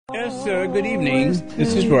Yes, good evening.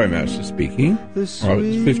 This is Roy Master speaking. It's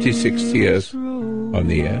 56 years on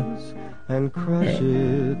the air.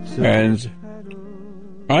 And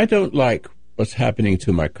I don't like what's happening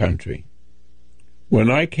to my country.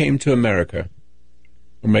 When I came to America,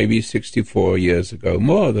 maybe 64 years ago,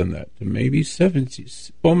 more than that, maybe 70,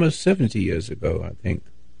 almost 70 years ago, I think.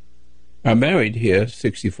 I married here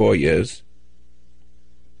 64 years.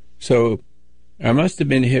 So I must have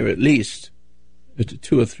been here at least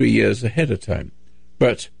 2 or 3 years ahead of time.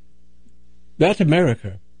 But that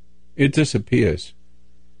America, it disappears.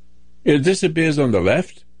 It disappears on the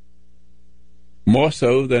left, more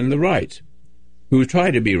so than the right, who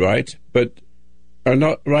try to be right, but are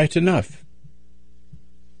not right enough.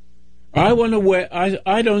 I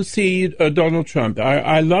don't see Donald Trump.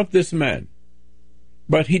 I love this man.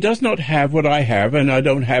 But he does not have what I have, and I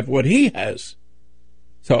don't have what he has.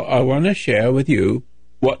 So I want to share with you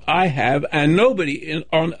what I have, and nobody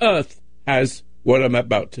on earth has what I'm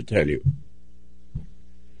about to tell you.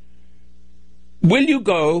 Will you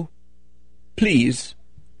go, please,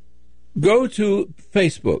 go to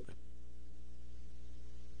Facebook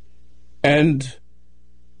and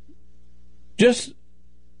just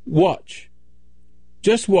watch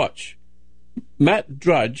Matt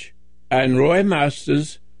Drudge and Roy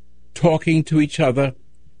Masters talking to each other.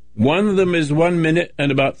 One of them is 1 minute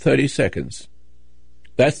and about 30 seconds.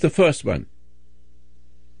 That's the first one.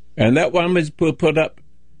 And that one was put up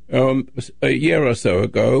a year or so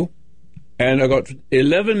ago, and I got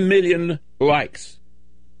 11 million likes.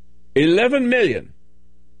 11 million.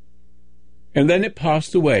 And then it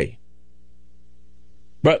passed away.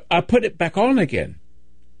 But I put it back on again.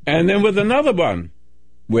 And then with another one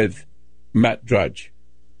with Matt Drudge,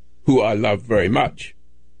 who I love very much.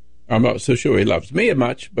 I'm not so sure he loves me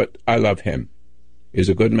much, but I love him. He's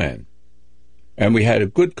a good man. And we had a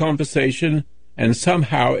good conversation, and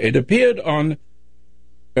somehow it appeared on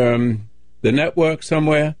the network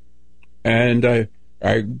somewhere, and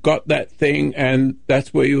I got that thing, and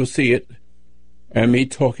that's where you'll see it, and me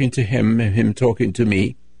talking to him, and him talking to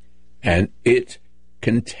me, and it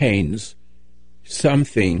contains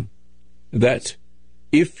something that,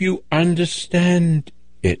 if you understand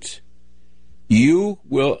it, you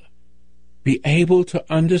will be able to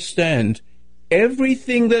understand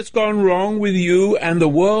everything that's gone wrong with you and the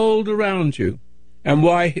world around you, and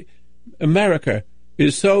why America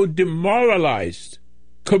is so demoralized,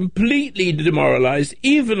 completely demoralized,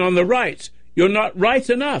 even on the right. You're not right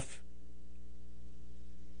enough.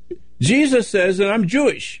 Jesus says, and I'm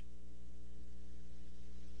Jewish,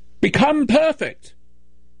 become perfect.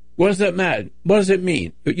 What does that mean? What does it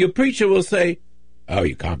mean? Your preacher will say, oh,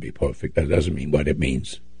 you can't be perfect. That doesn't mean what it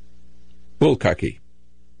means. Bullcucky.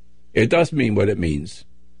 It does mean what it means.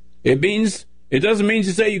 It doesn't mean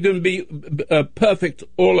to say you're going to be perfect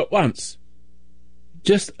all at once.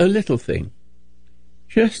 Just a little thing.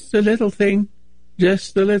 Just a little thing.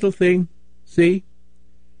 Just a little thing. See?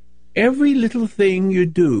 Every little thing you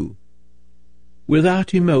do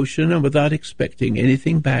without emotion and without expecting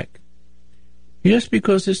anything back, just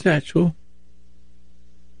because it's natural,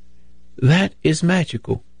 that is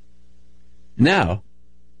magical. Now,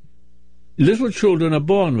 little children are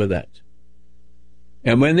born with that.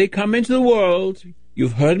 And when they come into the world,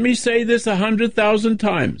 you've heard me say this 100,000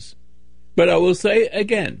 times, but I will say it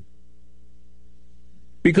again,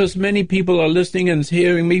 because many people are listening and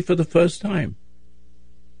hearing me for the first time.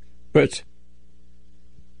 But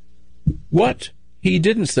what he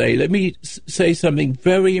didn't say, let me say something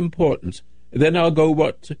very important. Then I'll go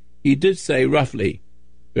what he did say roughly,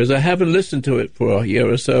 because I haven't listened to it for a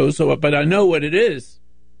year or so, but I know what it is.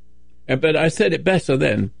 But I said it better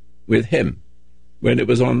then with him when it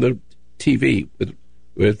was on the TV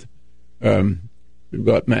with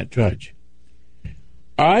Matt Drudge.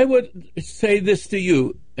 I would say this to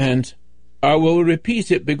you, and I will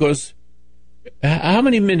repeat it, because how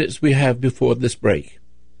many minutes we have before this break?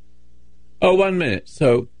 Oh, 1 minute.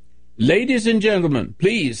 So, ladies and gentlemen,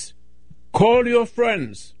 please call your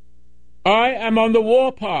friends. I am on the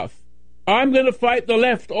warpath. I'm going to fight the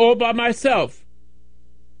left all by myself.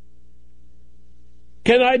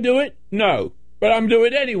 Can I do it? No, but I'm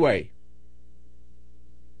doing it anyway.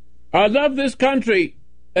 I love this country,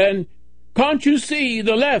 and can't you see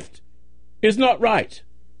the left is not right?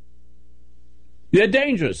 They're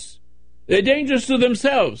dangerous. They're dangerous to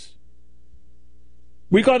themselves.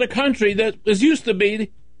 We got a country that was used to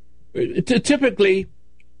be typically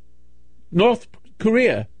North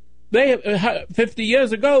Korea. They 50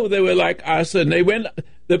 years ago they were like us, and they went.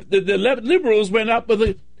 The liberals went up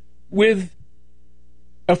with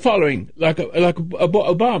a following like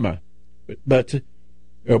Obama, but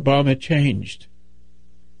Obama changed.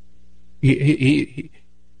 I'm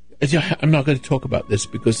not going to talk about this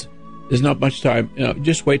because there's not much time.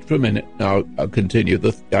 Just wait for a minute. I'll continue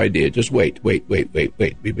the idea. Just wait. We'll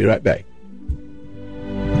be right back.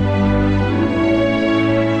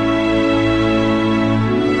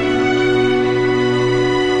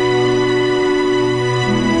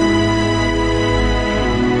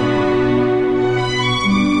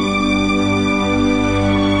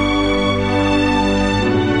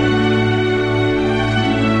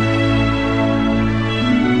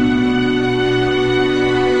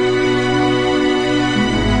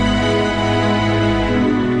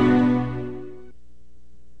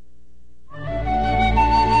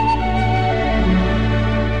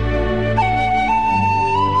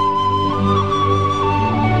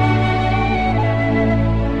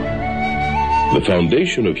 The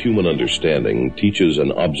foundation of human understanding teaches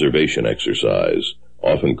an observation exercise,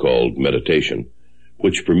 often called meditation,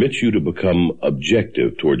 which permits you to become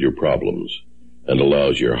objective toward your problems and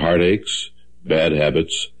allows your heartaches, bad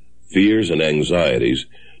habits, fears, and anxieties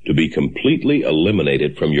to be completely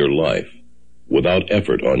eliminated from your life without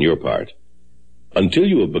effort on your part. Until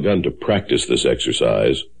you have begun to practice this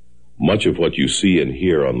exercise, much of what you see and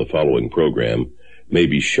hear on the following program may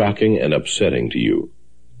be shocking and upsetting to you.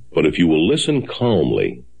 But if you will listen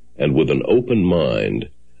calmly and with an open mind,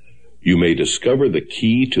 you may discover the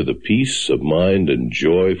key to the peace of mind and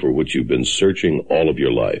joy for which you've been searching all of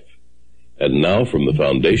your life. And now, from the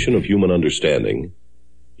foundation of human understanding,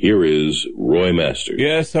 here is Roy Masters.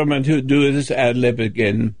 Yes, I'm going to do this ad-lib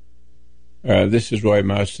again. This is Roy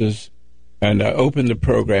Masters, and I opened the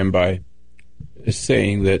program by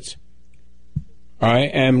saying that I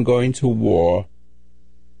am going to war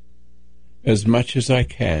as much as I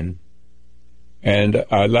can, and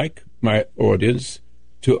I like my audience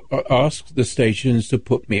to ask the stations to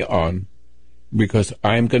put me on, because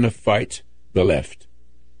I'm going to fight the left,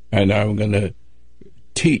 and I'm going to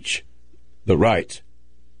teach the right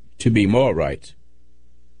to be more right,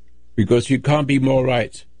 because you can't be more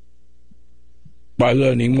right by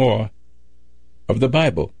learning more of the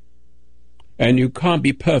Bible, and you can't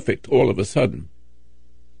be perfect all of a sudden,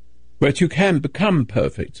 but you can become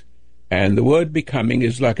perfect. And the word becoming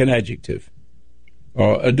is like an adjective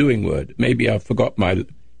or a doing word. Maybe I forgot my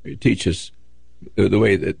teachers the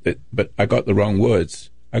way that, but I got the wrong words.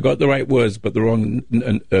 I got the right words, but the wrong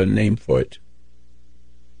name for it.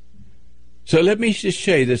 So let me just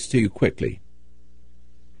say this to you quickly.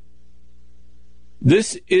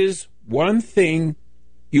 This is one thing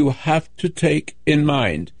you have to take in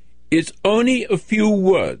mind. It's only a few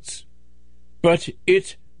words, but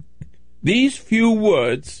these few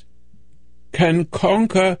words can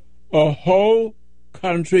conquer a whole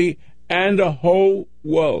country and a whole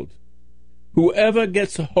world. Whoever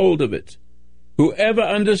gets a hold of it, whoever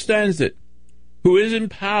understands it, who is in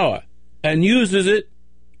power and uses it,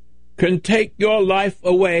 can take your life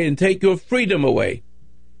away and take your freedom away.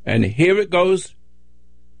 And here it goes,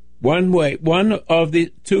 one way, one of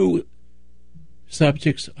the two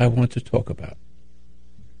subjects I want to talk about.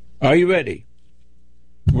 Are you ready?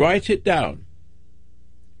 Write it down.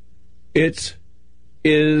 It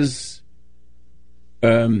is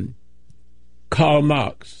Karl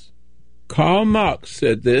Marx. Karl Marx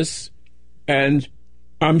said this, and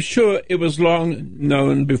I'm sure it was long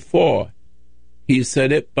known before he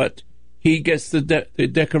said it, but he gets the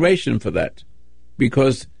decoration for that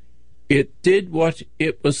because it did what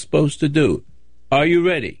it was supposed to do. Are you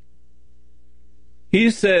ready?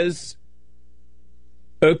 He says,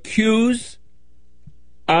 accuse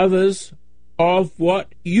others of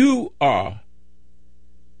what you are.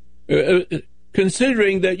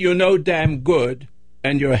 Considering that you're no damn good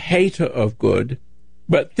and you're a hater of good,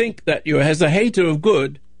 but think that you're as a hater of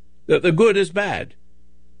good, that the good is bad.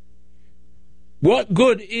 What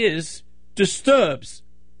good is disturbs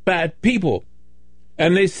bad people,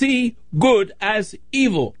 and they see good as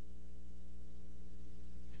evil.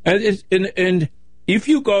 And if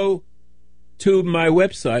you go to my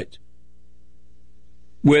website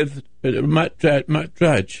with Matt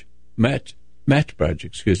Drudge,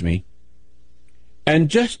 and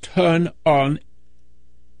just turn on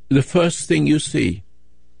the first thing you see.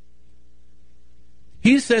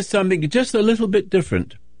 He says something just a little bit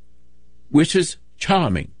different, which is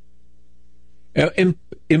charming,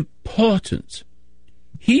 important.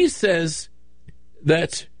 He says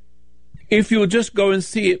that if you'll just go and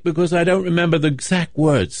see it, because I don't remember the exact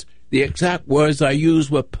words I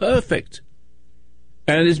used were perfect.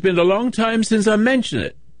 And it's been a long time since I mentioned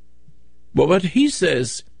it. But what he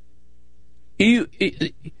says,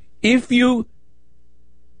 if you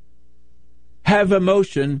have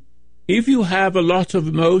emotion, if you have a lot of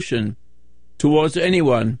emotion towards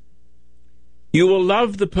anyone, You will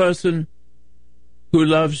love the person who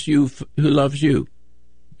loves you,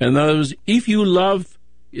 In other words, if you love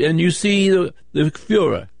and you see the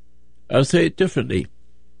Führer, I'll say it differently.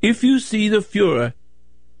 If you see the Führer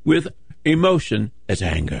with emotion, as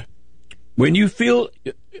anger, when you feel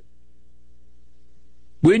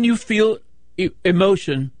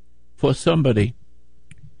emotion for somebody,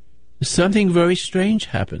 something very strange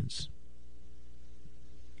happens.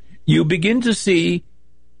 You begin to see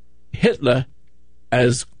Hitler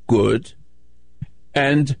as good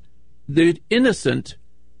and the innocent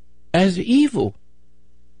as evil.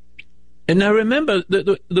 And now remember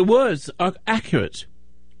that the words are accurate.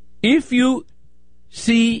 If you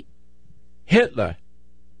see Hitler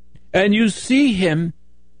and you see him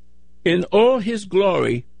in all his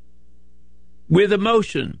glory with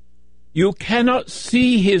emotion, you cannot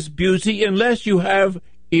see his beauty unless you have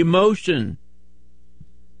emotion,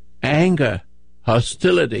 anger,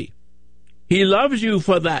 hostility. He loves you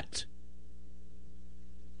for that.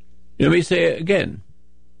 Let me say it again,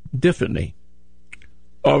 differently.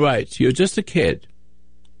 All right, you're just a kid.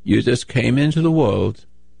 You just came into the world.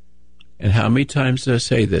 And how many times do I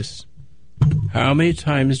say this? How many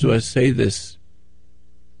times do I say this?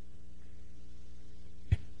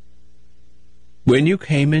 When you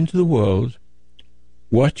came into the world,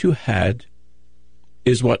 what you had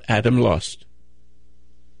is what Adam lost.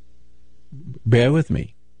 Bear with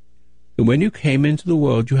me. And when you came into the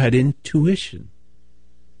world, you had intuition.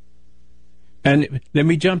 And let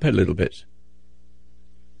me jump a little bit.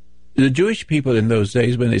 The Jewish people in those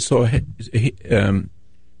days, when they saw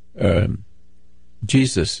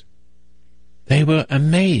Jesus, they were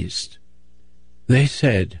amazed. They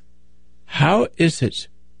said, how is it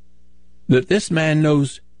that this man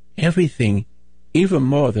knows everything, even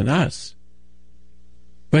more than us,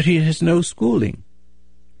 but he has no schooling?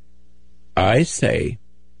 I say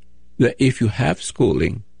that if you have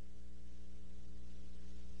schooling,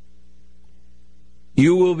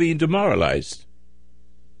 you will be demoralized.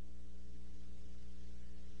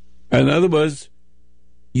 In other words,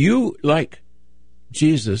 you, like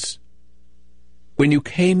Jesus, when you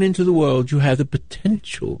came into the world, you had the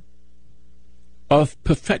potential of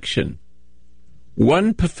perfection,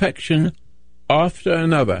 one perfection after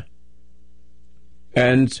another,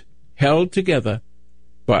 and held together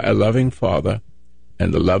by a loving father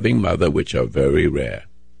and a loving mother, which are very rare.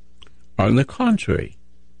 On the contrary,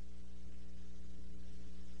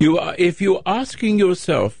 if you're asking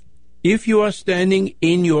yourself, if you are standing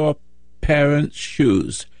in your parents'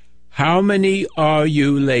 shoes, how many are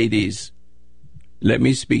you, ladies? Let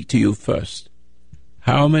me speak to you first.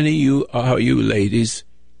 How many are you, ladies,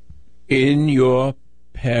 in your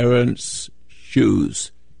parents'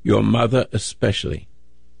 shoes, your mother especially?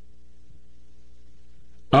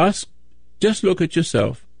 Just look at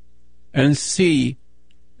yourself and see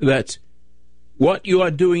that what you are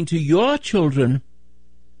doing to your children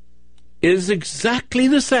is exactly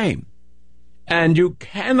the same, and you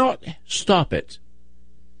cannot stop it.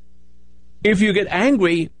 If you get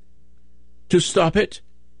angry to stop it,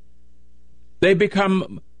 they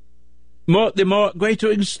become the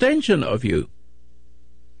greater extension of you.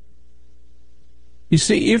 You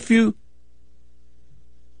see, if you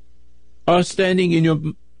are standing in your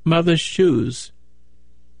mother's shoes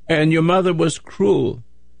and your mother was cruel,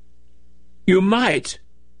 you might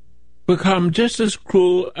become just as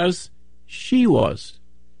cruel as she was.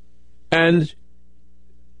 And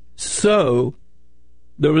so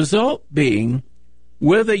the result being,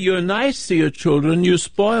 whether you're nice to your children, you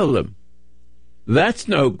spoil them. That's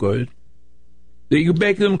no good. That you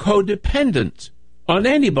make them codependent on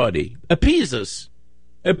anybody. Appease us.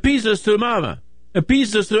 Appease us to mama.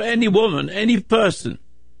 Appease us to any woman, any person.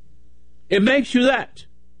 It makes you that.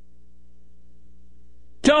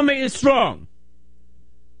 Tell me it's wrong.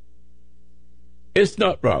 It's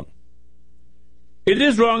not wrong. It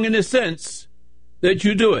is wrong in the sense that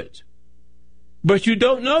you do it, but you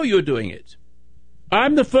don't know you're doing it.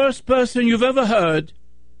 I'm the first person you've ever heard,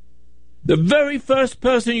 the very first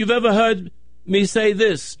person you've ever heard me say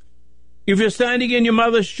this. If you're standing in your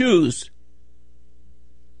mother's shoes,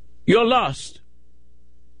 you're lost.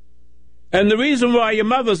 And the reason why your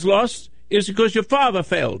mother's lost is because your father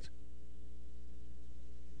failed.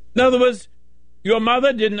 In other words, your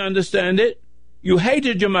mother didn't understand it. You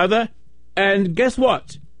hated your mother. And guess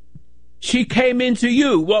what? She came into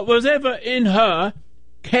you. What was ever in her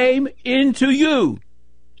came into you.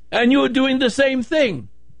 And you're doing the same thing.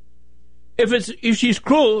 If she's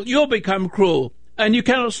cruel, you'll become cruel. And you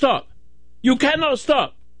cannot stop. You cannot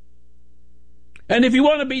stop. And if you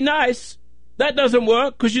want to be nice, that doesn't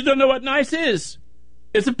work because you don't know what nice is.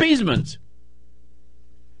 It's appeasement.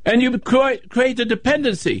 And you create a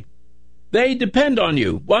dependency. They depend on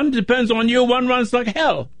you. One depends on you, one runs like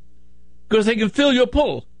hell, because they can feel your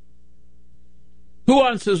pull. Who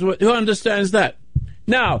understands that?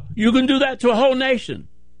 Now, you can do that to a whole nation.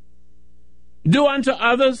 Do unto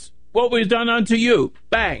others what we've done unto you.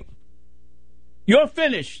 Bang. You're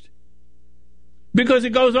finished. Because it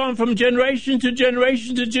goes on from generation to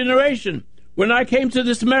generation to generation. When I came to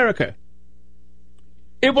this America,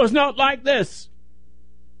 it was not like this.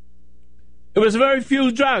 It was very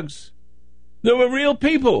few drugs. There were real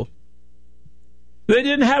people. They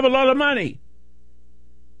didn't have a lot of money.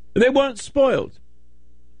 They weren't spoiled.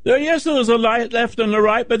 Yes, there was a light left and a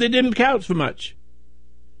right, but they didn't count for much.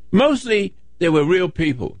 Mostly, they were real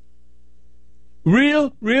people. Real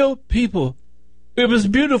people. It was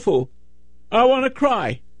beautiful. I want to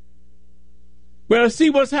cry when I see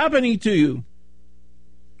what's happening to you.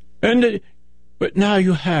 But now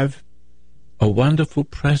you have a wonderful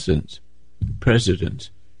President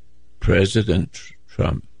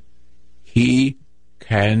Trump. He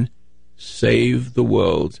can save the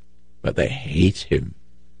world, but they hate him.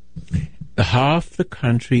 Half the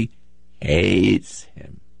country hates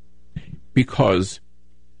him because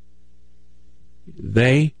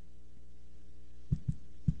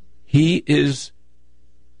he is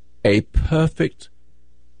a perfect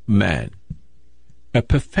man, a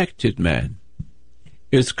perfected man,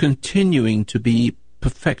 is continuing to be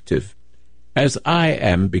perfective as I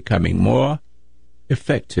am becoming more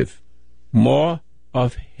effective, more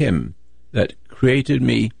of him that created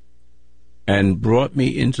me and brought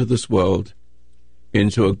me into this world,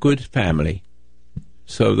 into a good family,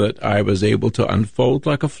 so that I was able to unfold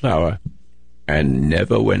like a flower and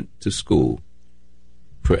never went to school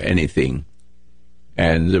for anything.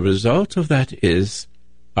 And the result of that is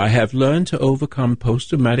I have learned to overcome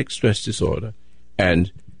post-traumatic stress disorder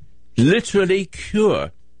and literally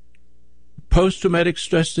cure post-traumatic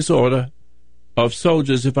stress disorder of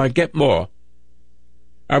soldiers if I get more.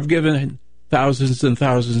 I've given thousands and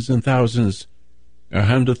thousands and thousands,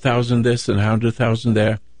 100,000 this and 100,000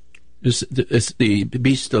 there. It's the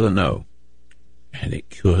be still and know. And it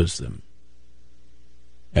cures them.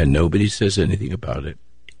 And nobody says anything about it.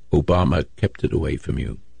 Obama kept it away from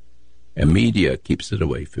you. And media keeps it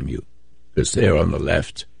away from you. Because they're on the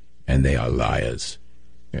left and they are liars.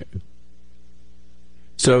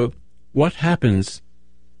 So what happens,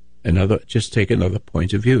 just take another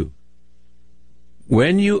point of view.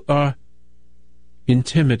 When you are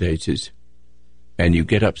intimidated and you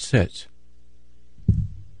get upset,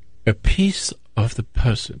 a piece of the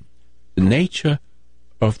person, the nature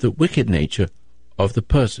of the wicked nature of the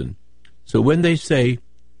person. So when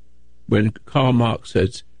when Karl Marx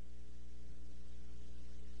says,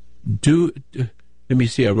 let me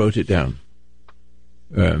see, I wrote it down.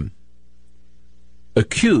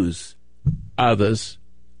 Accuse others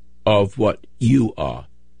of what you are.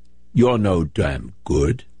 You're no damn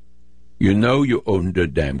good. You know you're no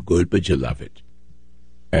damn good, but you love it.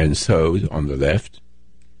 And so, on the left,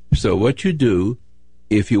 so what you do,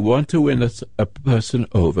 if you want to win a person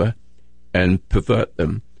over and pervert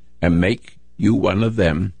them and make you one of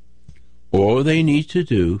them, all they need to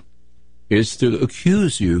do is to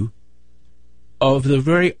accuse you of the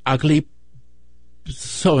very ugly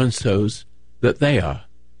so-and-sos that they are.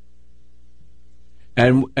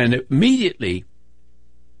 And immediately,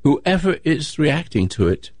 whoever is reacting to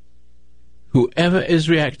it,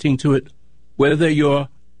 whether you're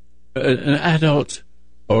an adult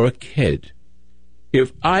or a kid,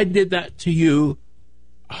 if I did that to you,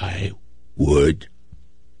 I would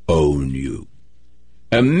own you.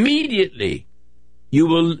 Immediately,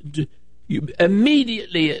 this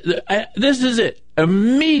is it,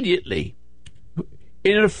 immediately,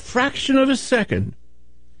 in a fraction of a second,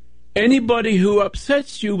 anybody who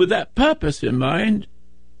upsets you with that purpose in mind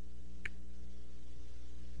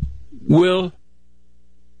will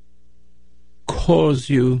cause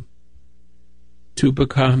you to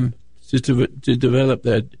develop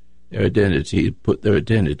their identity, put their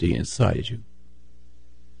identity inside you.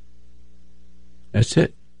 That's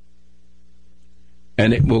it.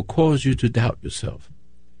 And it will cause you to doubt yourself.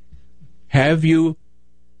 Can you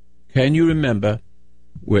remember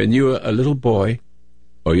when you were a little boy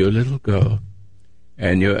or you're a little girl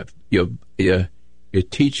and your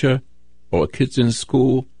teacher or kids in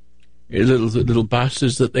school, little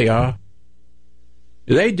bastards that they are,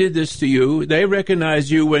 they did this to you. They recognized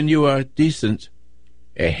you when you are decent.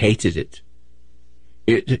 They hated it.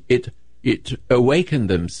 It awakened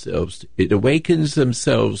themselves. It awakens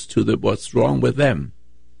themselves to what's wrong with them.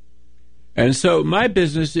 And so my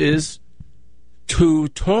business is to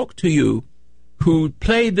talk to you who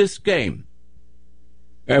play this game,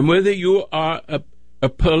 And whether you are a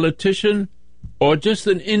politician or just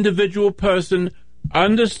an individual person,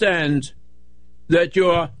 understand that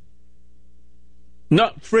you're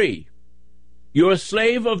not free. You're a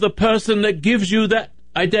slave of the person that gives you that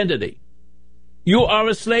identity. You are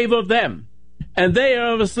a slave of them, and they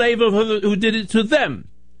are a slave of who did it to them.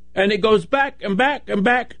 And it goes back and back and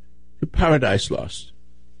back to Paradise Lost.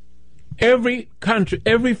 Every country,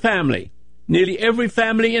 every family, nearly every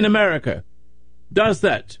family in America does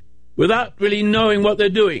that without really knowing what they're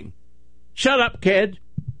doing. Shut up, kid.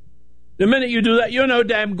 The minute you do that, you're no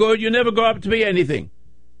damn good. You never grow up to be anything.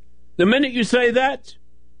 The minute you say that,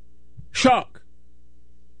 shock.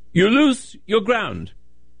 You lose your ground.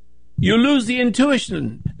 You lose the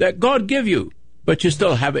intuition that God gave you, but you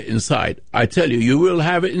still have it inside. I tell you, you will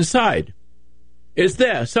have it inside. It's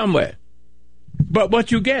there somewhere. But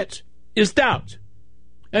what you get is doubt.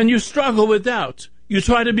 And you struggle with doubt. You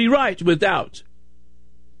try to be right with doubt.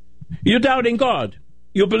 You're doubting God.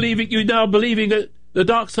 You're now believing the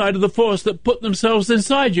dark side of the force that put themselves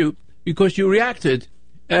inside you because you reacted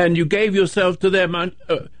and you gave yourself to them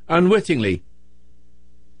unwittingly.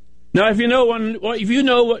 Now, if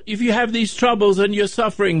you have these troubles and you're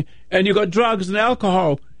suffering and you've got drugs and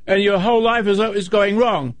alcohol and your whole life is going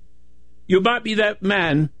wrong, you might be that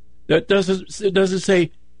man that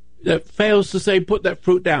fails to say, put that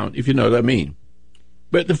fruit down, if you know what I mean.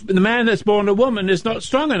 But the man that's born a woman is not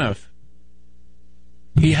strong enough.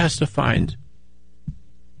 He has to find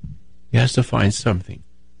something.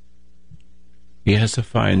 He has to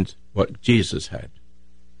find what Jesus had.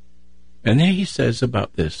 And then he says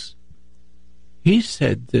about this. He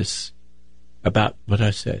said this about what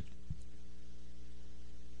I said.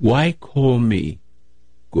 Why call me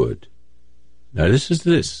good? Now this is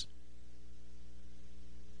this.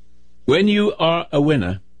 When you are a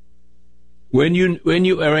winner, when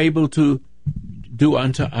you are able to do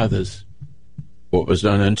unto others what was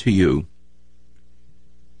done unto you,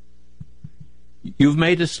 you've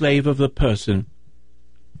made a slave of the person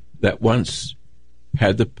that once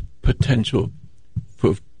had the potential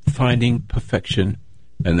for finding perfection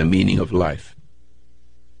and the meaning of life.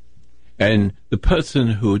 And the person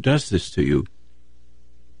who does this to you,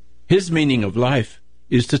 his meaning of life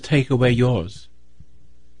is to take away yours.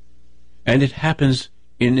 And it happens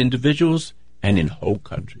in individuals and in whole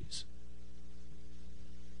countries.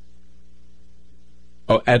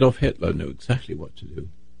 Oh, Adolf Hitler knew exactly what to do.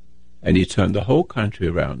 And he turned the whole country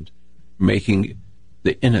around, making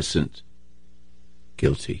the innocent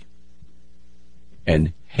guilty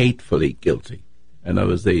and hatefully guilty. In other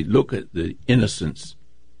words, they look at the innocence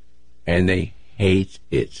and they hate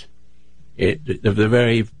it. The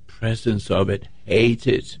very presence of it, hate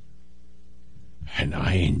it. And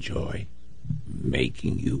I enjoy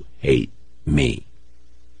making you hate me.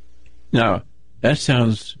 Now, that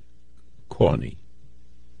sounds corny,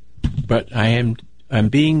 but I'm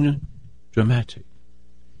being dramatic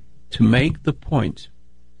to make the point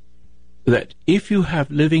that if you have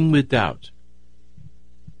living with doubt,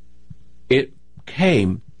 it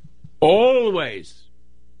came always,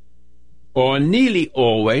 or nearly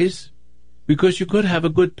always, because you could have a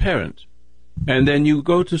good parent, and then you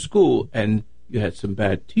go to school and you had some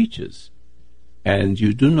bad teachers, and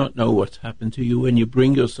you do not know what's happened to you. When you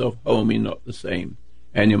bring yourself home, you're not the same,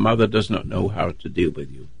 and your mother does not know how to deal with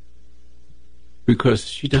you because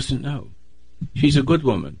she doesn't know. She's a good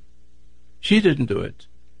woman. She didn't do it.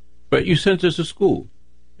 But you sent her to school,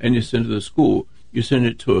 and you sent her to school, you sent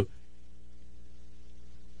it to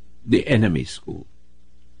the enemy school,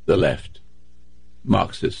 the left,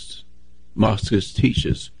 Marxist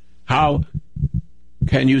teachers. How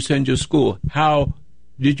can you send your school? How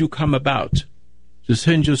did you come about to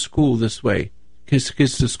send your school this way?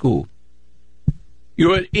 Kids to school.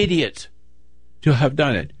 You're an idiot to have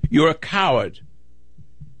done it. You're a coward.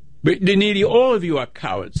 But nearly all of you are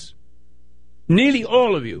cowards. Nearly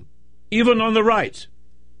all of you. Even on the right.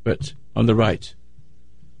 But on the right,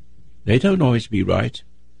 they don't always be right.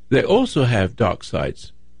 They also have dark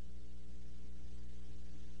sides.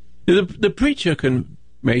 The preacher can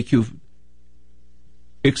make you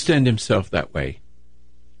extend himself that way,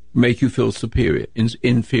 make you feel superior,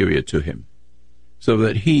 inferior to him, so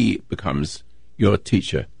that he becomes your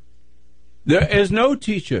teacher. There is no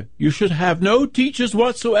teacher. You should have no teachers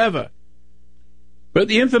whatsoever. But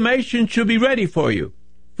the information should be ready for you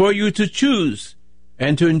to choose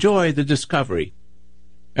and to enjoy the discovery,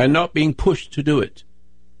 and not being pushed to do it.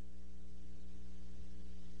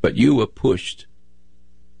 But you were pushed,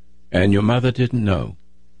 and your mother didn't know.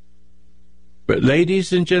 But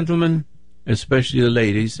ladies and gentlemen, especially the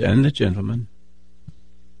ladies and the gentlemen,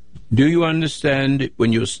 Do you understand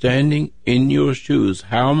when you're standing in your shoes,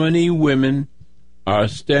 how many women are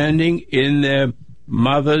standing in their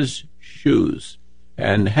mother's shoes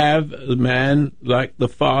and have a man like the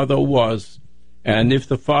father was? And if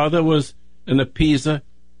the father was an appeaser,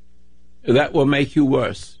 that will make you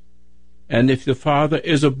worse. And if the father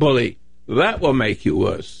is a bully, that will make you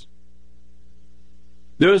worse.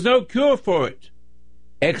 There is no cure for it,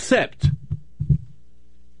 except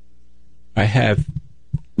I have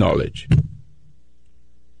knowledge.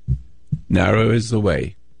 Narrow is the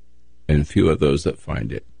way, and few are those that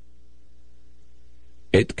find it.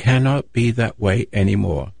 It cannot be that way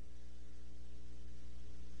anymore.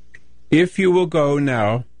 If you will go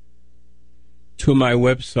now to my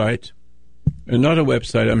website, not a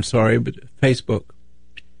website, I'm sorry, but Facebook,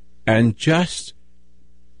 and just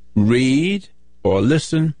read or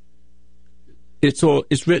listen. It's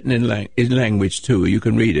written in language too. You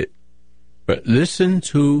can read it, but listen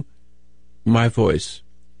to my voice.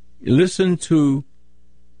 Listen to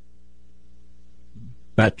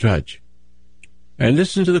Matt Drudge, and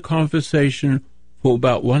listen to the conversation for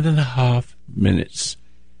about 1.5 minutes,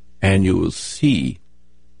 and you will see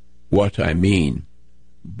what I mean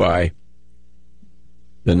by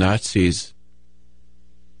the Nazis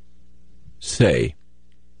say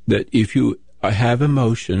that if you have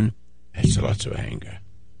emotion, it's lots of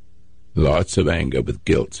anger with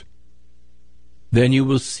guilt, then you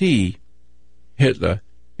will see Hitler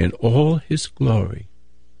in all his glory.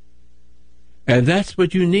 And that's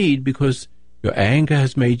what you need, because your anger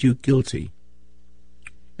has made you guilty.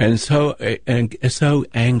 And so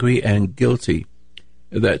angry and guilty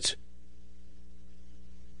that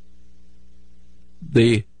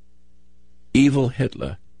the evil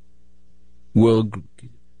Hitler will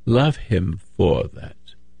love him for that.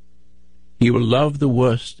 He will love the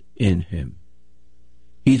worst in him.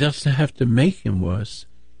 He doesn't have to make him worse.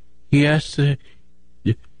 He has to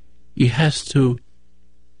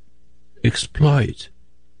exploit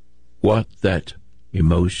what that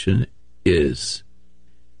emotion is.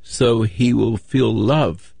 So he will feel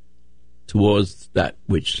love towards that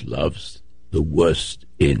which loves the worst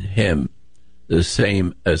in him, the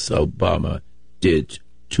same as Obama did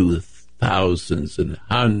to thousands and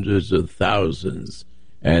hundreds of thousands.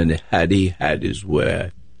 And had he had his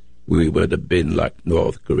way, we would have been like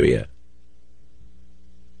North Korea.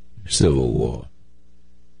 Civil War.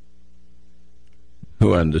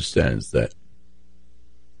 Who understands that?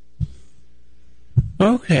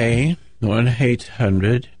 Okay,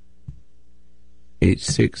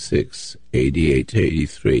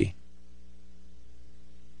 1-800-866-8883.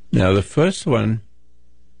 Now, the first one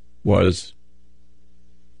was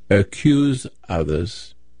accuse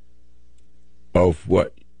others of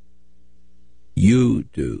what you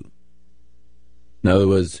do. In other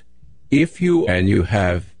words, if you and you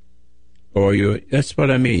have, or you, that's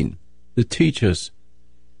what I mean. The teachers.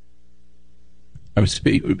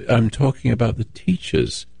 I'm talking about the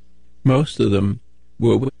teachers. Most of them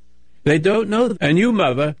they don't know. And you,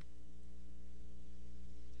 mother,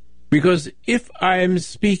 because if I am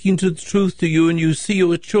speaking to the truth to you and you see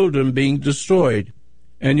your children being destroyed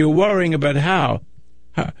and you're worrying about how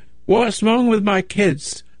what's wrong with my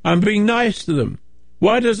kids? I'm being nice to them.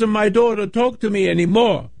 Why doesn't my daughter talk to me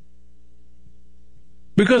anymore?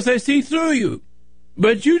 Because they see through you,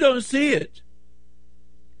 but you don't see it.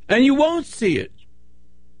 And you won't see it.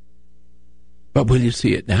 But will you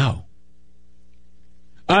see it now?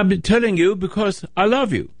 I'm telling you because I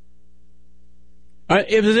love you.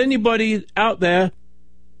 If there's anybody out there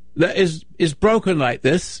that is broken like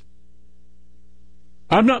this,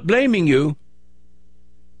 I'm not blaming you,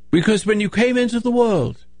 because when you came into the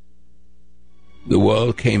world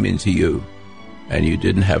came into you, and you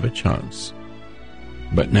didn't have a chance.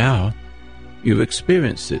 But now you've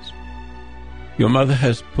experienced it. Your mother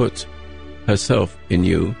has put herself in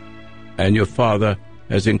you, and your father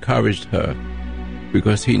has encouraged her,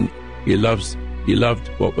 because he loved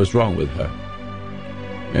what was wrong with her.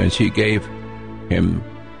 And she gave him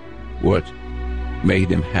what made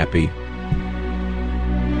him happy.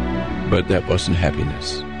 But that wasn't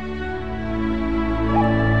happiness.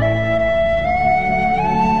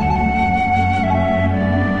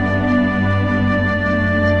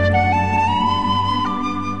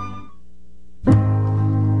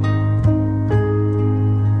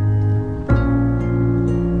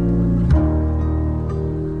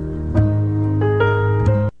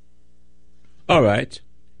 All right.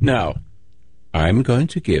 Now, I'm going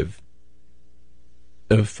to give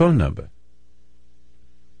a phone number.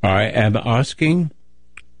 I am asking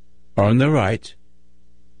on the right,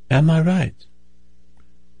 am I right?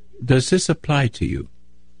 Does this apply to you?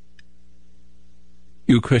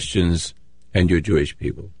 you Christians and you Jewish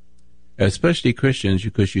people, especially Christians,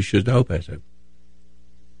 because you should know better.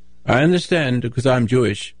 I understand, because I'm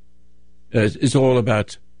Jewish, it's all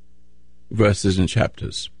about verses and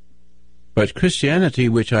chapters. But Christianity,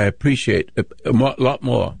 which I appreciate a lot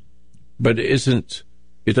more, but it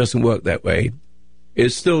doesn't work that way.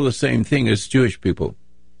 It's still the same thing as Jewish people.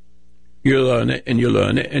 You learn it, and you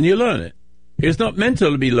learn it, and you learn it. It's not meant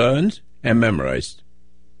to be learned and memorized.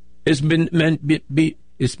 It's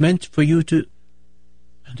meant for you to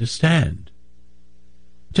understand.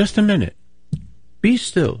 Just a minute. Be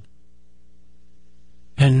still.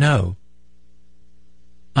 And know,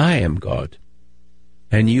 I am God,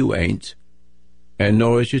 and you ain't, and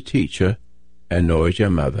nor is your teacher, and nor is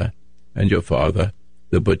your mother, and your father,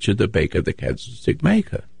 the butcher, the baker, the candlestick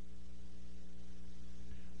maker.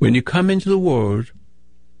 When you come into the world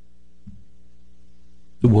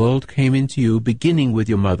came into you beginning with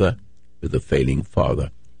your mother, with a failing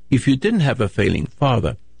father. If you didn't have a failing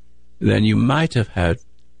father, then you might have had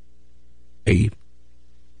a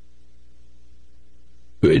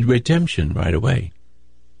redemption right away.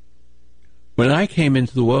 When I came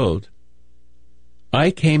into the world,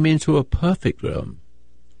 I came into a perfect realm.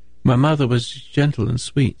 My mother was gentle and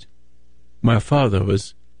sweet. My father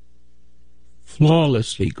was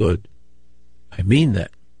flawlessly good. I mean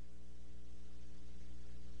that.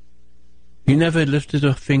 He never lifted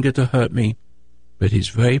a finger to hurt me, but his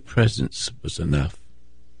very presence was enough.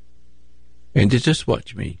 And to just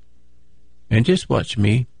watch me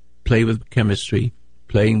play with chemistry,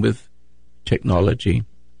 playing with technology,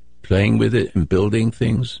 playing with it and building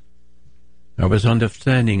things. I was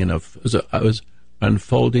understanding enough. I was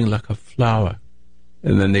unfolding like a flower,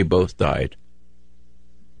 and then they both died.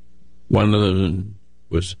 One of them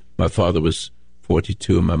was, my father was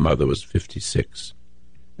 42 and my mother was 56.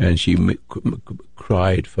 And she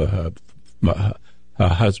cried for her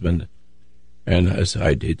husband, and as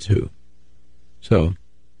I did too. So,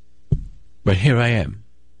 but here I am.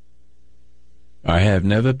 I have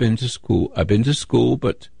never been to school. I've been to school,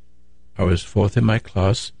 but I was fourth in my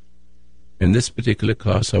class. In this particular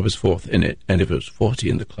class, I was fourth in it. And if it was 40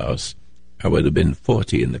 in the class, I would have been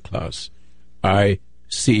 40 in the class. I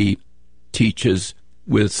see teachers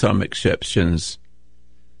with some exceptions.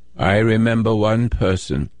 I remember one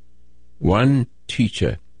person, one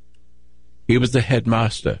teacher. He was the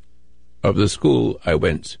headmaster of the school I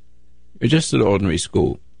went. Just an ordinary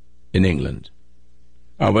school in England.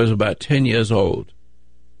 I was about 10 years old.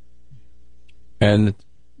 And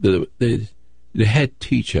the head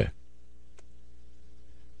teacher,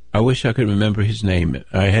 I wish I could remember his name.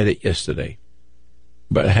 I had it yesterday,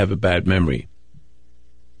 but I have a bad memory.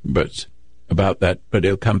 But about that, but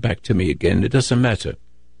it'll come back to me again. It doesn't matter.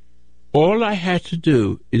 All I had to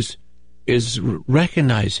do is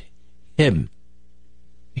recognize him.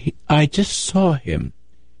 I just saw him,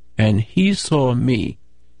 and he saw me.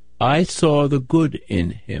 I saw the good in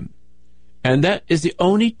him. And that is the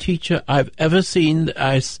only teacher I've ever seen that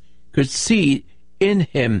I could see in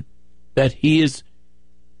him that he is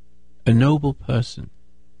a noble person.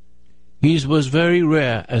 He was very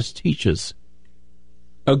rare as teachers.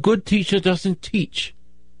 A good teacher doesn't teach.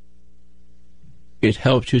 It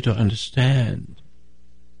helps you to understand.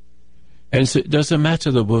 And so it doesn't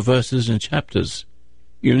matter the verses and chapters.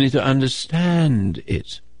 You need to understand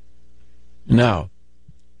it. Now,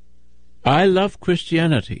 I love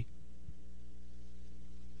Christianity.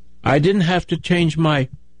 I didn't have to change my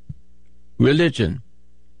religion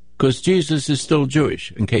because Jesus is still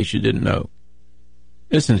Jewish, in case you didn't know.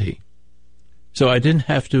 Isn't he? So I didn't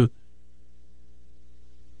have to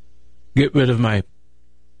get rid of my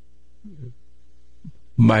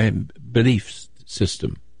belief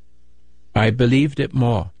system. I believed it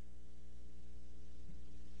more.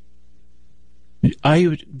 Are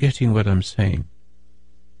you getting what I'm saying?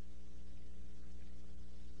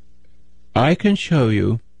 I can show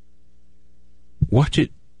you what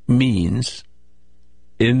it means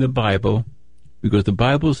in the Bible, because the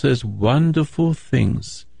Bible says wonderful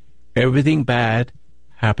things. Everything bad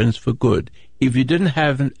happens for good. If you didn't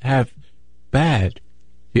have bad,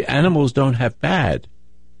 the animals don't have bad.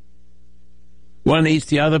 One eats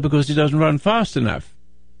the other because he doesn't run fast enough.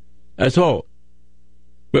 That's all.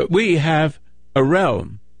 But we have a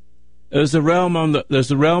realm. There's a realm on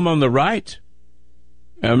the right.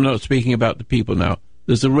 I'm not speaking about the people now.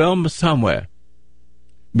 There's a realm somewhere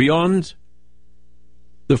beyond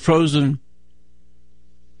the frozen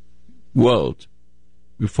world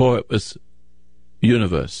before it was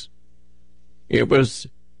universe. It was,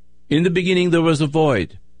 in the beginning there was a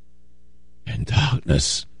void and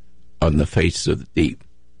darkness on the face of the deep.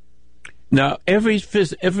 Now, every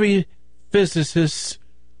physicist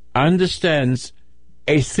understands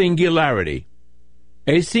a singularity.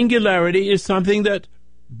 A singularity is something that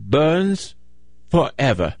burns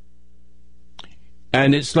forever.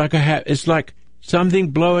 And it's like it's like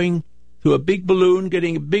something blowing through a big balloon,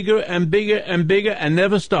 getting bigger and bigger and bigger and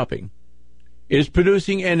never stopping. It's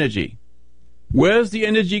producing energy. Where's the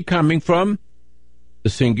energy coming from? The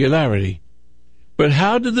singularity. But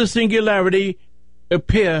how did the singularity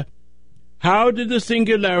appear? How did the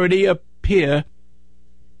singularity appear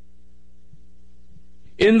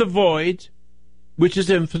in the void, which is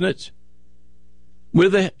infinite,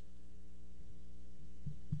 with a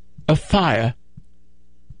fire,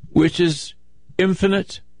 which is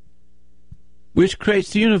infinite, which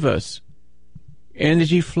creates the universe?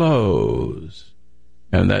 Energy flows,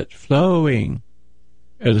 and that flowing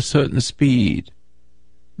at a certain speed.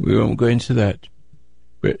 We won't go into that,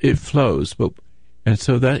 but it flows. And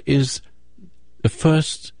so that is the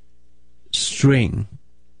first string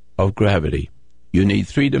of gravity. You need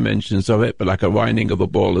 3 dimensions of it, but like a winding of a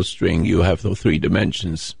ball of string, you have the 3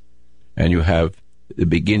 dimensions, and you have the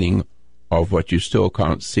beginning of what you still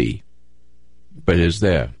can't see, but is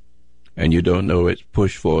there, and you don't know it's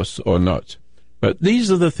push force or not. But these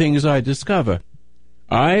are the things I discover.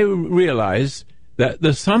 I realize that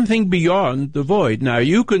there's something beyond the void. Now,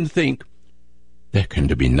 you can think, there can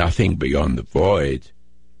be nothing beyond the void.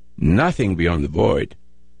 Nothing beyond the void.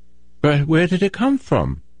 But where did it come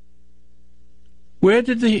from? Where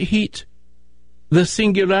did the heat, the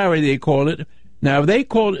singularity, they call it? Now, they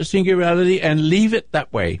call it singularity and leave it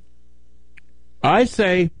that way. I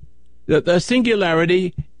say that the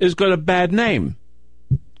singularity has got a bad name.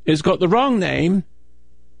 It's got the wrong name.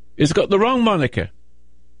 It's got the wrong moniker.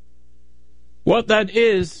 What that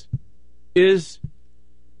is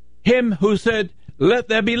him who said, "Let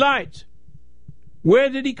there be light." Where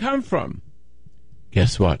did he come from?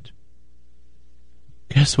 Guess what?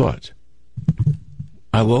 Guess what?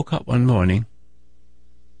 I woke up one morning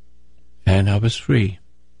and I was free.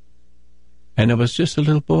 And I was just a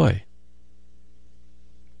little boy.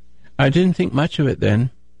 I didn't think much of it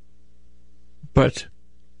then. But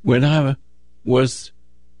when I was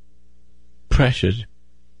pressured,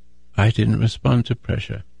 I didn't respond to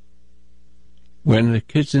pressure. When the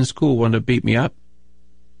kids in school wanted to beat me up,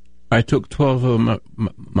 I took 12 of them.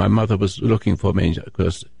 My mother was looking for me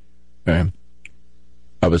because I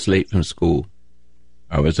was late from school.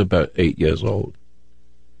 I was about 8 years old.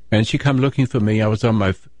 And she come looking for me. I was on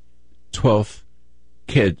my 12th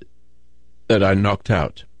kid that I knocked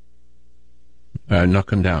out. I knocked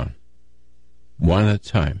them down, one at a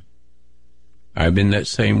time. I've been that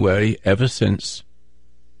same way ever since.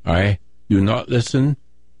 I do not listen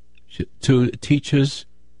to teachers,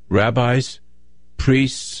 rabbis,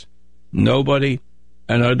 priests, nobody,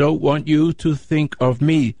 and I don't want you to think of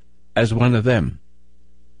me as one of them.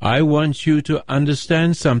 I want you to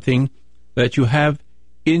understand something that you have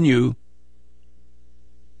in you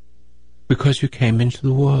because you came into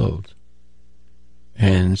the world.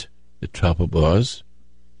 And the trouble was,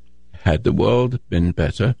 had the world been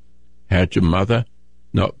better, had your mother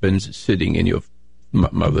not been sitting in your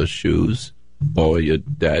mother's shoes or your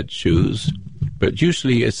dad's shoes, but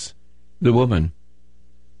usually it's the woman.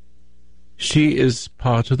 She is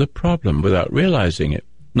part of the problem without realizing it.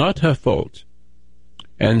 Not her fault.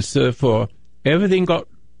 And therefore, everything got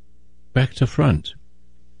back to front.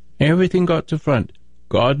 Everything got to front.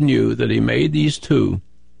 God knew that he made these two.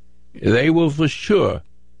 They will for sure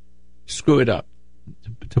screw it up,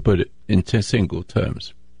 to put it into single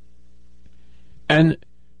terms. And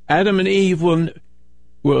Adam and Eve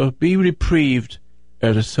will be reprieved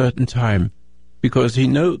at a certain time because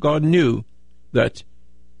God knew that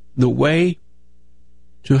the way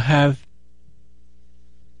to have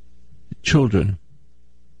children,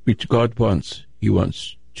 which God wants, he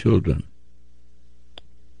wants children.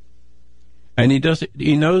 And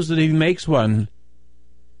he knows that if he makes one,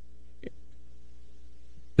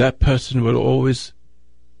 that person will always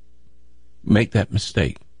make that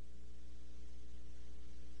mistake.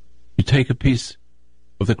 You take a piece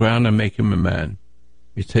of the ground and make him a man.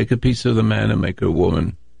 You take a piece of the man and make a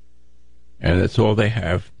woman. And that's all they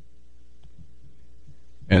have.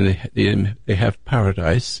 And they have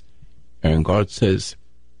paradise. And God says,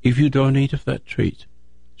 if you don't eat of that tree,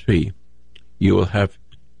 you will have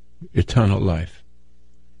eternal life.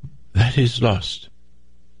 That is lost.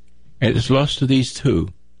 And it's lost to these two.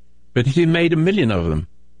 But if he made 1,000,000 of them,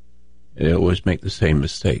 they always make the same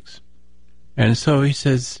mistakes. And so he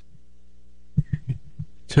says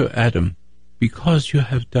to Adam, because you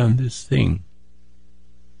have done this thing,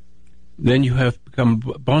 then you have become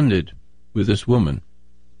bonded with this woman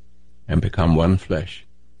and become one flesh.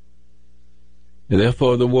 And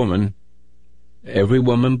therefore the woman, every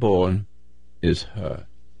woman born is her.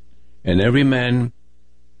 And every man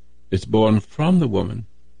is born from the woman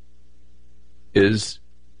is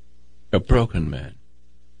a broken man.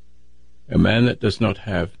 A man that does not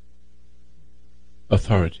have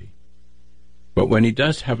authority. But when he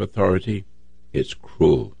does have authority, it's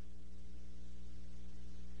cruel.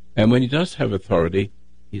 And when he does have authority,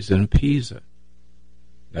 he's an appeaser.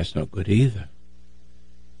 That's not good either.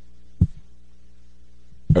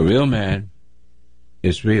 A real man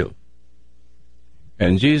is real.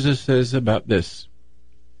 And Jesus says about this,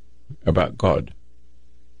 about God.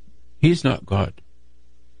 He's not God.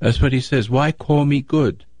 That's what he says. Why call me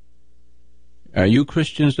good? You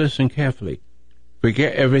Christians, listen carefully.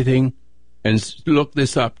 Forget everything and look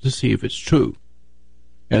this up to see if it's true.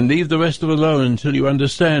 And leave the rest of it alone until you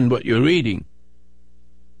understand what you're reading.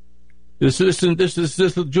 This is this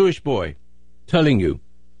little Jewish boy telling you.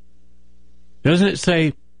 Doesn't it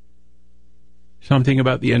say something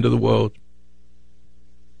about the end of the world?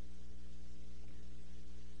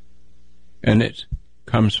 And it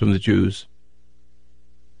comes from the Jews.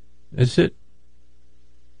 That's it.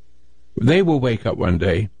 They will wake up one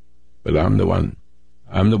day, but I'm the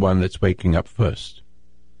one that's waking up first.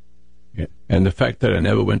 Yeah. And the fact that I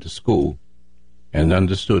never went to school and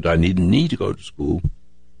understood I didn't need to go to school,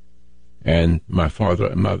 and my father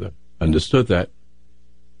and mother understood that,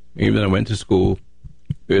 even though I went to school,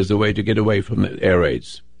 it was a way to get away from the air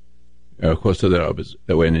raids. Of course,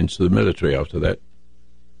 I went into the military after that.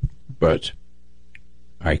 But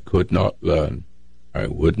I could not learn. I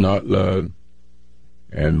would not learn.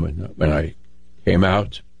 And when I came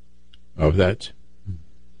out of that,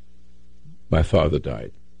 my father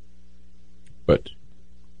died. But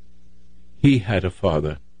he had a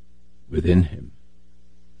father within him.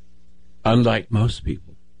 Unlike most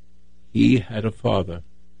people, he had a father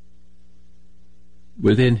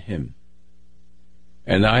within him.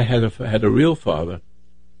 And I had a real father,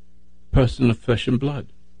 person of flesh and blood.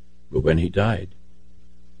 But when he died,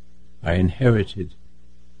 I inherited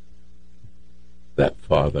that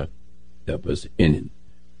father that was in him.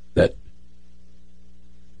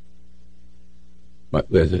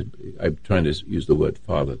 I'm trying to use the word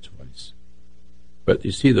father twice. But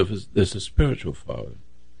you see, there's a spiritual father,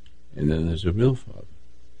 and then there's a real father.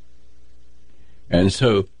 And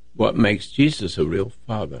so what makes Jesus a real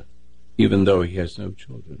father, even though he has no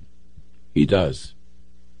children? He does.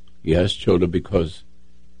 He has children because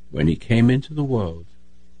when he came into the world,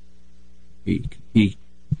 he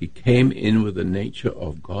came in with the nature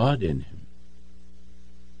of God in him.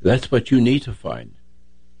 That's what you need to find.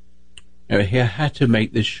 And he had to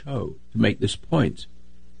make this show, to make this point,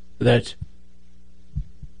 that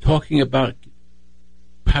talking about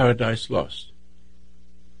Paradise Lost,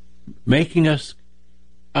 making us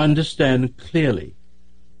understand clearly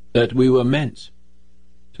that we were meant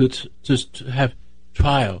to have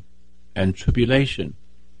trial and tribulation.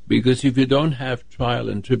 Because if you don't have trial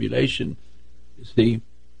and tribulation, you see,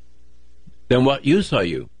 then what use are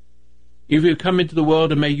you? If you come into the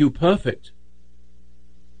world and make you perfect,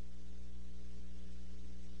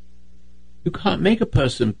 you can't make a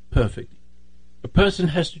person perfect. A person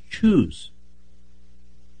has to choose.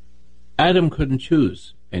 Adam couldn't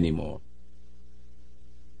choose anymore.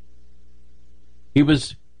 He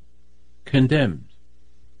was condemned.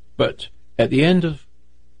 But at the end of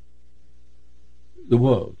the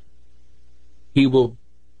world, he will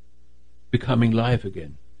becoming live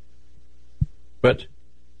again. But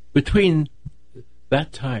between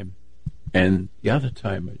that time and the other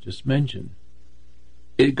time I just mentioned,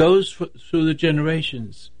 it goes through the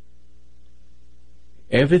generations.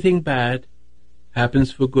 Everything bad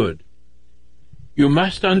happens for good. You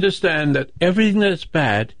must understand that everything that's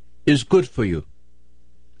bad is good for you.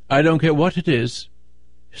 I don't care what it is.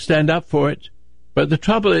 Stand up for it. But the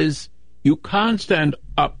trouble is, you can't stand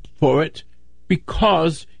up for it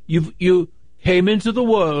because you came into the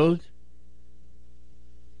world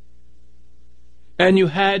and you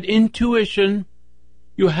had intuition,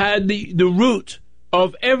 you had the root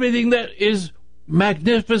of everything that is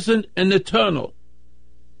magnificent and eternal.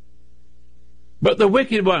 But the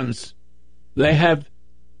wicked ones,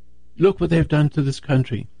 look what they've done to this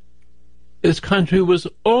country. This country was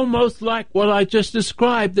almost like what I just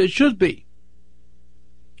described it should be.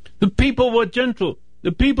 The people were gentle.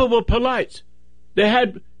 The people were polite. They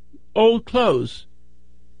had old clothes.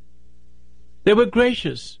 They were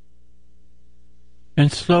gracious.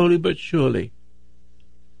 And slowly but surely,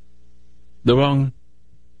 the wrong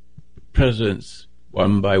presidents,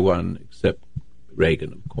 one by one, except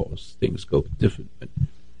Reagan, of course, things go different.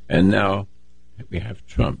 And now we have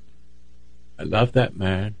Trump. I love that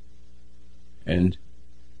man. And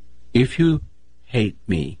if you hate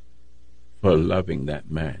me for loving that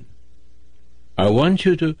man, I want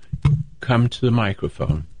you to come to the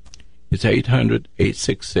microphone. It's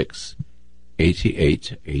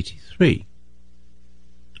 800-866-8883.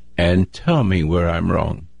 And tell me where I'm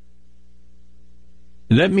wrong.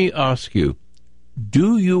 Let me ask you,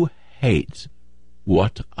 do you hate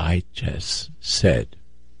what I just said?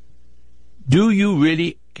 Do you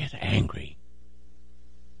really get angry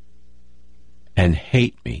and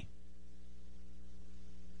hate me?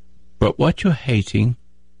 But what you're hating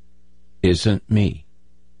isn't me.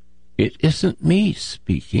 It isn't me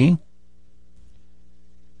speaking.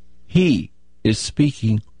 He is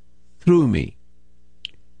speaking through me.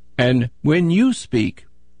 And when you speak,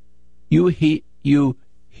 you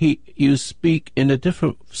speak in a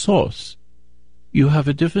different source. You have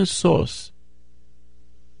a different source.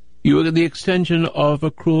 You are the extension of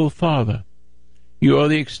a cruel father. You are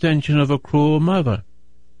the extension of a cruel mother.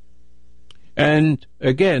 And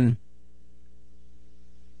again,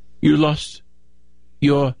 you lost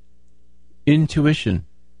your intuition.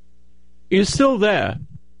 It's still there,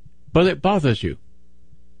 but it bothers you.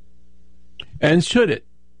 And should it?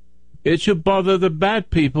 It should bother the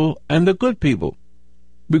bad people and the good people,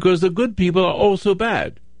 because the good people are also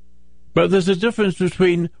bad. But there's a difference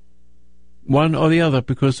between one or the other,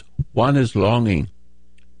 because one is longing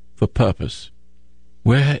for purpose.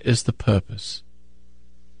 Where is the purpose?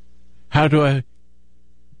 How do I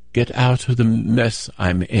get out of the mess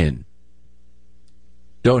I'm in?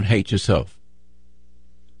 Don't hate yourself.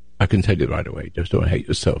 I can tell you right away, just don't hate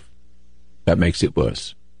yourself. That makes it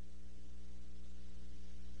worse.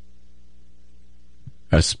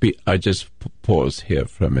 I just pause here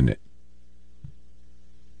for a minute.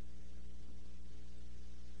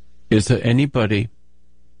 Is there anybody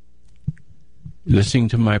listening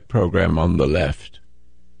to my program on the left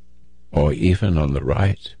or even on the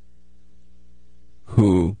right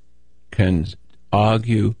who can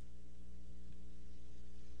argue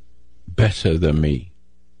better than me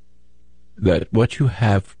that what you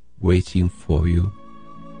have waiting for you,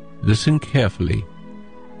 listen carefully,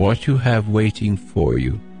 what you have waiting for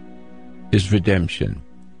you is redemption.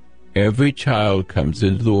 Every child comes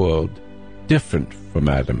into the world different from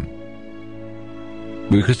Adam,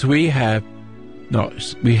 because we have not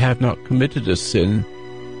committed a sin.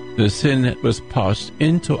 The sin that was passed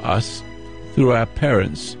into us through our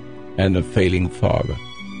parents and a failing father.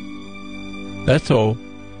 That's all.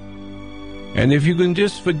 And if you can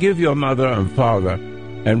just forgive your mother and father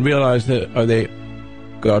and realize that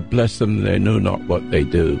God bless them, they know not what they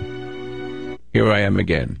do. Here I am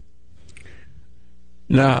again.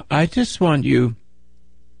 Now, I just want you,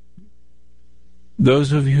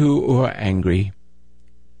 those of you who are angry,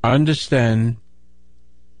 understand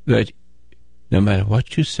that no matter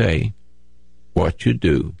what you say, what you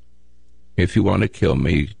do, if you want to kill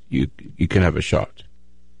me, you can have a shot.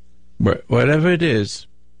 But whatever it is,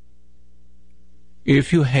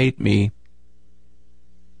 if you hate me,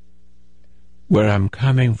 where I'm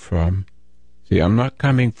coming from, see, I'm not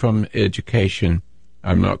coming from education.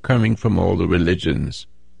 I'm not coming from all the religions.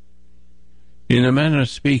 In a manner of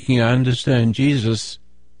speaking, I understand Jesus,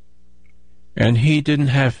 and he didn't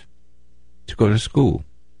have to go to school.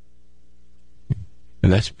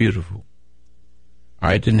 And that's beautiful.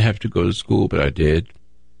 I didn't have to go to school, but I did.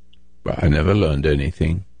 But I never learned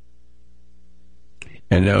anything.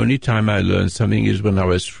 And the only time I learned something is when I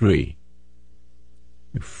was free.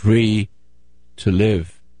 Free to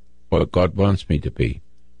live what God wants me to be,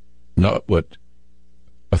 not what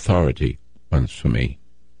authority wants for me.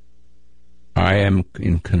 I am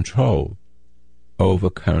in control,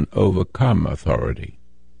 overcome authority.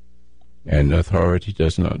 And authority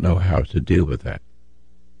does not know how to deal with that.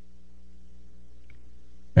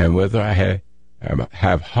 And whether I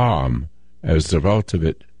have harm as a result of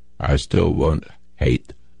it, I still won't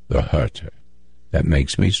hate the hurter. That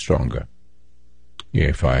makes me stronger.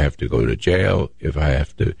 If I have to go to jail, if I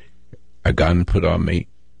have a gun put on me,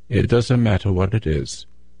 it doesn't matter what it is.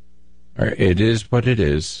 It is what it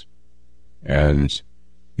is, and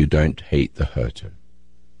you don't hate the hurter.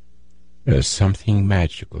 There's something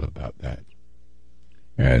magical about that.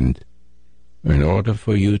 And in order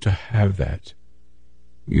for you to have that,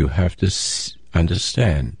 you have to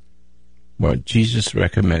understand what Jesus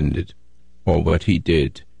recommended or what he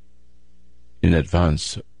did in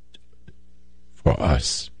advance for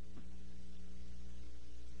us.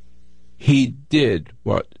 He did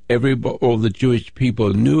what all the Jewish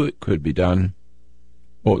people knew it could be done,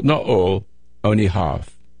 or not all, only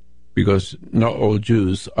half, because not all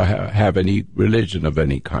Jews have any religion of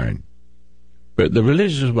any kind. But the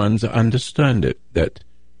religious ones understand it, that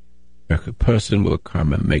a person will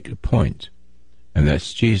come and make a point, and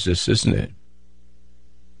that's Jesus, isn't it?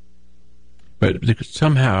 But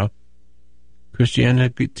somehow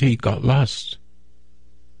Christianity got lost.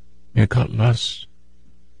 It got lost.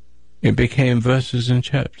 It became verses and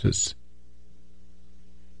chapters.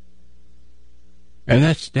 And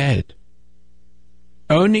that's dead.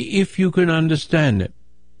 Only if you can understand it.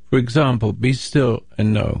 For example, be still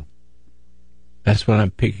and know. That's what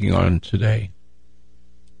I'm picking on today.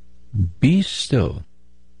 Be still.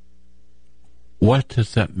 What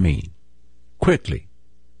does that mean? Quickly.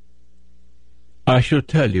 I shall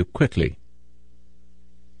tell you quickly.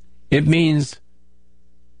 It means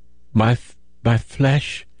my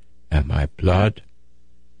flesh and my blood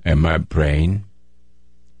and my brain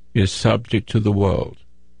is subject to the world.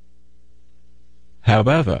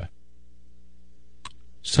 However,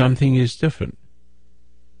 something is different.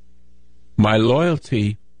 My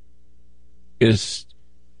loyalty is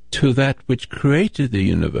to that which created the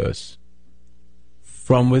universe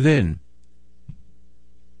from within.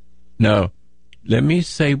 Now, let me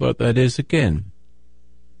say what that is again.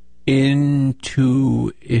 Intuition.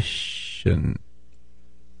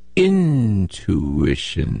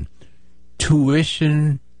 Intuition.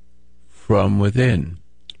 Tuition from within.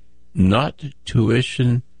 Not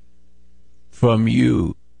tuition from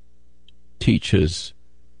you, teachers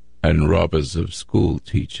and robbers of school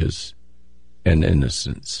teachers and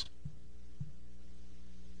innocents.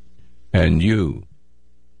 And you,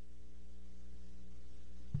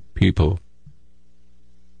 people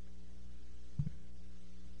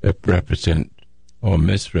that represent or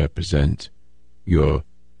misrepresent your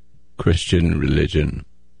Christian religion.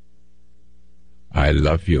 I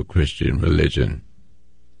love your Christian religion.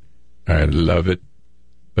 I love it,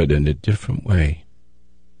 but in a different way.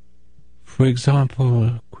 For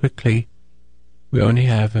example, quickly, we only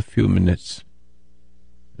have a few minutes.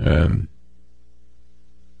 Let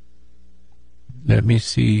me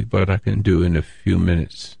see what I can do in a few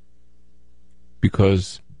minutes.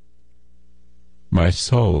 Because my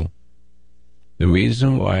soul, the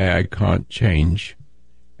reason why I can't change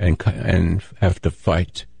and have to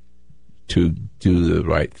fight to do the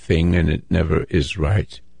right thing, and it never is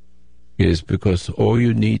right, is because all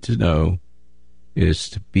you need to know is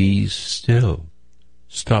to be still.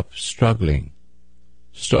 Stop struggling.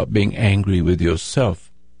 Stop being angry with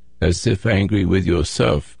yourself, as if angry with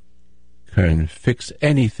yourself can fix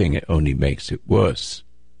anything. It only makes it worse.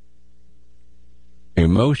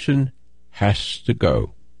 Emotion has to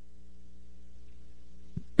go.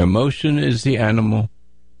 Emotion is the animal,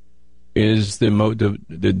 is the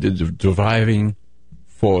driving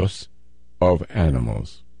force of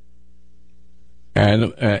animals.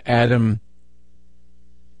 And Adam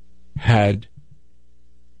had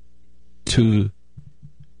to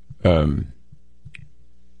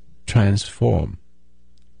transform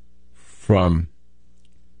from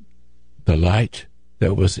the light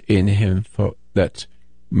that was in him, that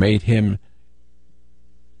made him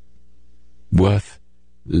worth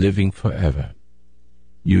living forever.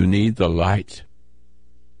 You need the light,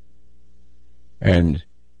 and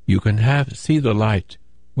you can see the light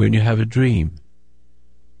when you have a dream,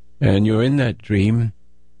 and you're in that dream,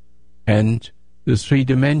 and there's 3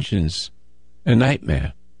 dimensions, a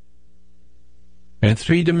nightmare, and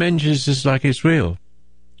 3 dimensions is like it's real,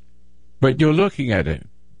 but you're looking at it.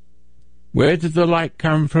 Where did the light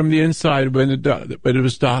come from the inside when it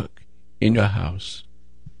was dark in your house?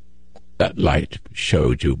 That light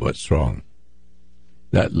showed you what's wrong.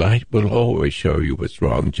 That light will always show you what's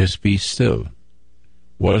wrong. Just be still.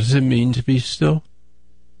 What does it mean to be still?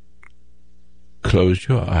 Close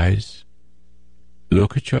your eyes.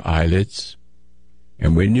 Look at your eyelids.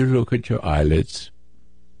 And when you look at your eyelids,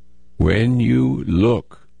 when you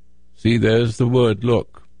look, see, there's the word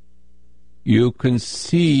look. You can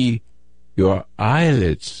see your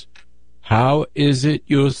eyelids. How is it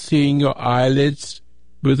you're seeing your eyelids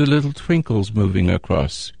with the little twinkles moving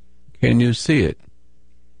across? Can you see it?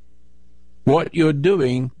 What you're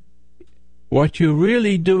doing, what you're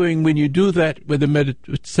really doing when you do that with a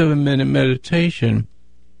 7-minute meditation,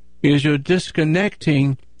 is you're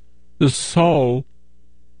disconnecting the soul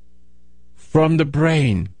from the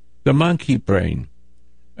brain, the monkey brain.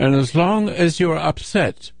 And as long as you're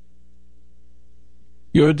upset,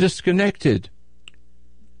 you're disconnected.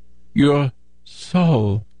 Your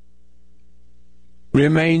soul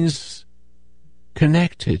remains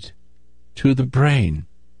connected to the brain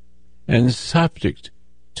and subject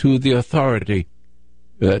to the authority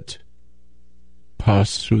that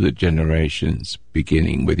passed through the generations,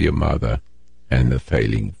 beginning with your mother and the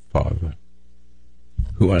failing father,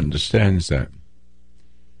 who understands that.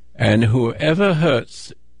 And whoever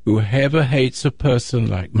Whoever hates a person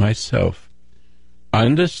like myself,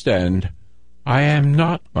 understand I am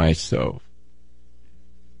not myself.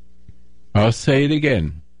 I'll say it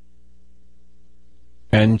again.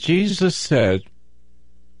 And Jesus said,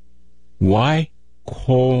 why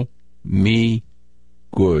call me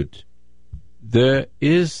good? There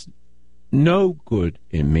is no good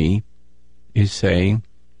in me, he's saying.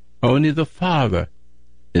 Only the Father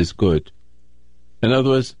is good. In other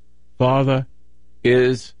words, Father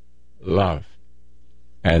is love.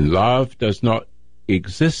 And love does not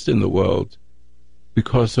exist in the world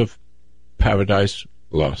because of paradise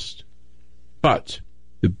lost. But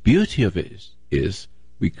the beauty of it is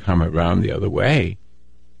we come around the other way,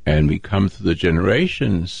 and we come through the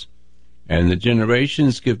generations, and the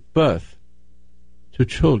generations give birth to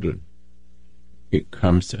children. It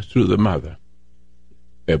comes through the mother,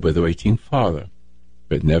 with a waiting father.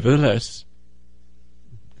 But nevertheless,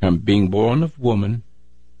 being born of woman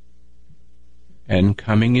and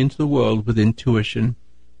coming into the world with intuition,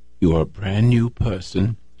 you are a brand new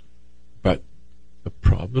person. But the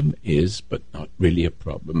problem is, but not really a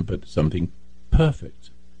problem, but something perfect.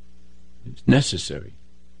 It's necessary.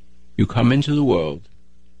 You come into the world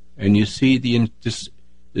and you see the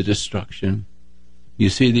destruction. You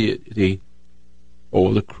see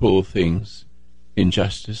all the cruel things,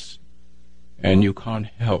 injustice, and you can't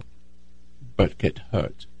help but get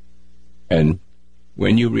hurt. And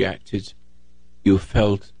when you reacted, you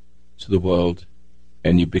felt to the world,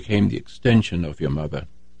 and you became the extension of your mother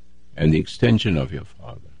and the extension of your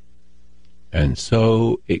father. And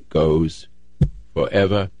so it goes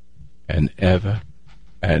forever and ever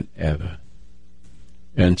and ever,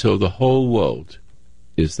 until the whole world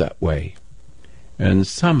is that way. And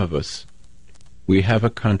some of us, we have a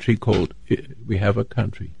country called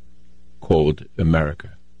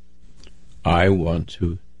America. I want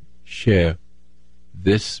to share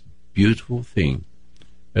this beautiful thing,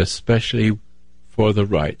 especially for the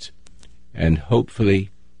right and hopefully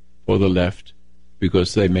for the left,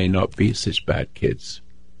 because they may not be such bad kids.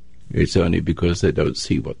 It's only because they don't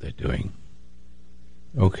see what they're doing.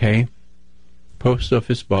 Okay? Post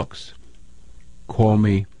office box. Call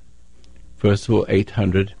me. First of all,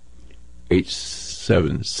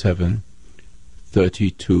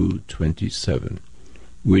 800-877-3227.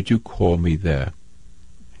 Would you call me there?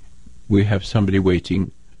 We have somebody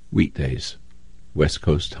waiting weekdays, West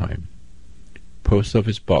Coast time. Post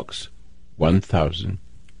office box 1000,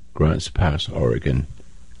 Grants Pass, Oregon,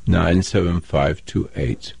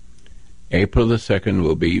 97528. April the 2nd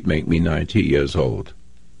will make me 90 years old.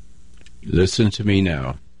 Listen to me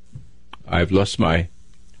now. I've lost my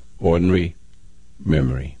ordinary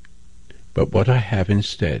memory. But what I have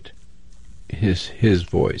instead is his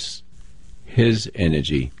voice, his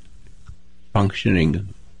energy,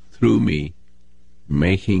 functioning through me,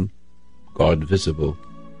 making God visible,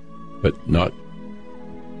 but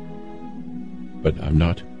I'm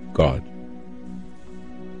not God.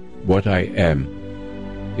 What I am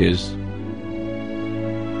is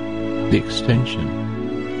the extension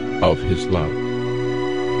of his love,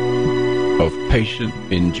 of patient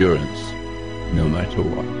endurance, no matter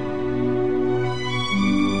what.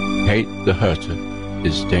 Hate the hurter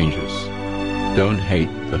is dangerous. Don't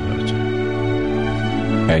hate the hurter.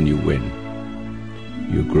 And you win.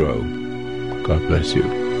 You grow. God bless you.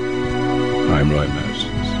 I'm Roy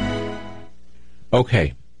Masters.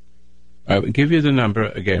 Okay. I will give you the number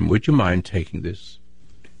again. Would you mind taking this?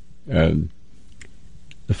 The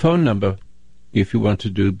phone number, if you want to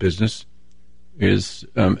do business, is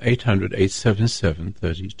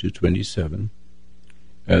 800-877-3227.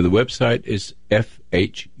 The website is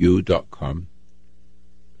fhu.com.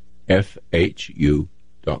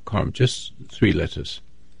 fhu.com. Just 3 letters.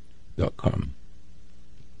 .com.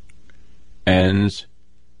 And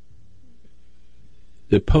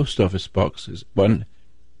the post office box is what's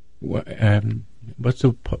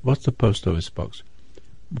the post office box?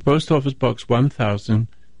 Post office box 1000,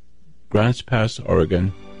 Grants Pass,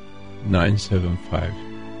 Oregon,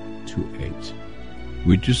 97528.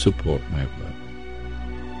 Would you support my work?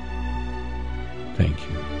 Thank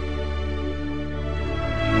you.